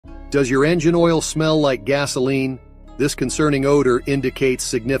Does your engine oil smell like gasoline? This concerning odor indicates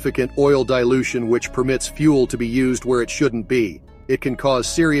significant oil dilution, which permits fuel to be used where it shouldn't be. It can cause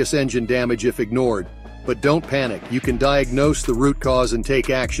serious engine damage if ignored. But don't panic, you can diagnose the root cause and take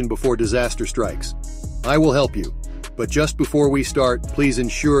action before disaster strikes. I will help you. But just before we start, please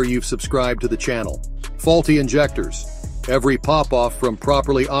ensure you've subscribed to the channel. Faulty injectors. Every pop-off from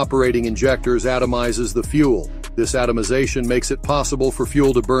properly operating injectors atomizes the fuel. This atomization makes it possible for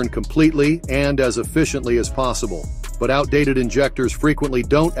fuel to burn completely and as efficiently as possible. But outdated injectors frequently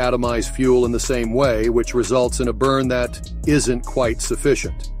don't atomize fuel in the same way, which results in a burn that isn't quite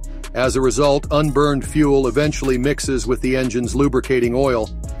sufficient. As a result, unburned fuel eventually mixes with the engine's lubricating oil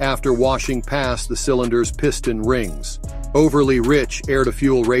after washing past the cylinder's piston rings. Overly rich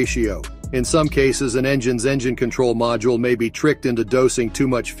air-to-fuel ratio. In some cases, an engine's engine control module may be tricked into dosing too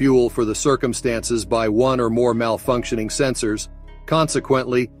much fuel for the circumstances by one or more malfunctioning sensors.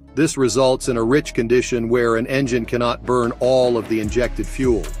 Consequently, this results in a rich condition where an engine cannot burn all of the injected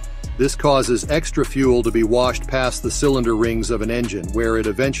fuel. This causes extra fuel to be washed past the cylinder rings of an engine, where it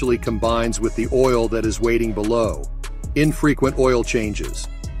eventually combines with the oil that is waiting below. Infrequent oil changes.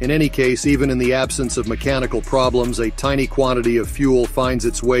 In any case, even in the absence of mechanical problems, a tiny quantity of fuel finds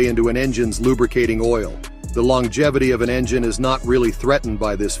its way into an engine's lubricating oil. The longevity of an engine is not really threatened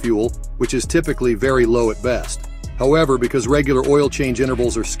by this fuel, which is typically very low at best. However, because regular oil change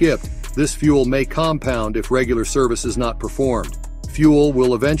intervals are skipped, this fuel may compound if regular service is not performed. Fuel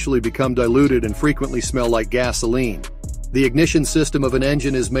will eventually become diluted and frequently smell like gasoline. The ignition system of an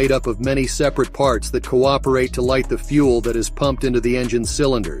engine is made up of many separate parts that cooperate to light the fuel that is pumped into the engine's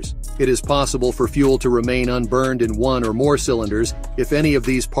cylinders. It is possible for fuel to remain unburned in one or more cylinders if any of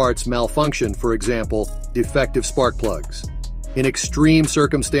these parts malfunction, for example, defective spark plugs. In extreme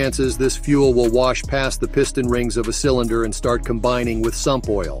circumstances, this fuel will wash past the piston rings of a cylinder and start combining with sump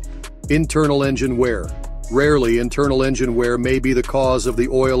oil. Internal engine wear. Rarely, internal engine wear may be the cause of the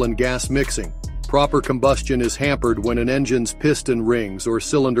oil and gas mixing. Proper combustion is hampered when an engine's piston rings or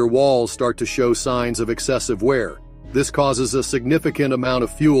cylinder walls start to show signs of excessive wear. This causes a significant amount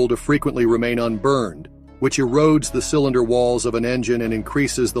of fuel to frequently remain unburned, which erodes the cylinder walls of an engine and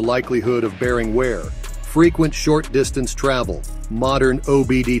increases the likelihood of bearing wear. Frequent short-distance travel. Modern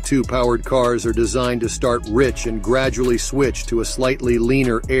OBD2-powered cars are designed to start rich and gradually switch to a slightly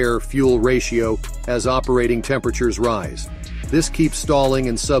leaner air-fuel ratio as operating temperatures rise. This keeps stalling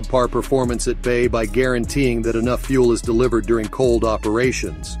and subpar performance at bay by guaranteeing that enough fuel is delivered during cold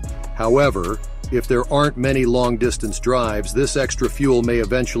operations. However, if there aren't many long-distance drives, this extra fuel may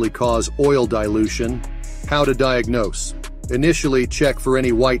eventually cause oil dilution. How to diagnose? Initially, check for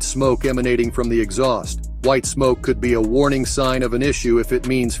any white smoke emanating from the exhaust. White smoke could be a warning sign of an issue if it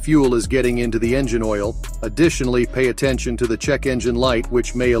means fuel is getting into the engine oil. Additionally, pay attention to the check engine light,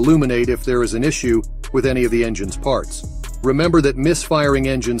 which may illuminate if there is an issue with any of the engine's parts. Remember that misfiring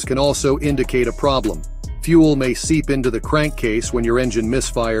engines can also indicate a problem. Fuel may seep into the crankcase when your engine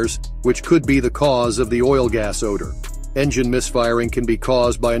misfires, which could be the cause of the oil gas odor. Engine misfiring can be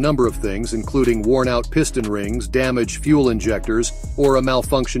caused by a number of things, including worn-out piston rings, damaged fuel injectors, or a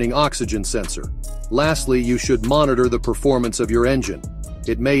malfunctioning oxygen sensor. Lastly, you should monitor the performance of your engine.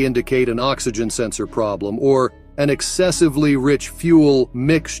 It may indicate an oxygen sensor problem or an excessively rich fuel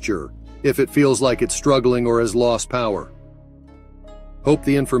mixture if it feels like it's struggling or has lost power. Hope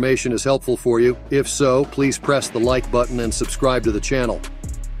the information is helpful for you. If so, please press the like button and subscribe to the channel.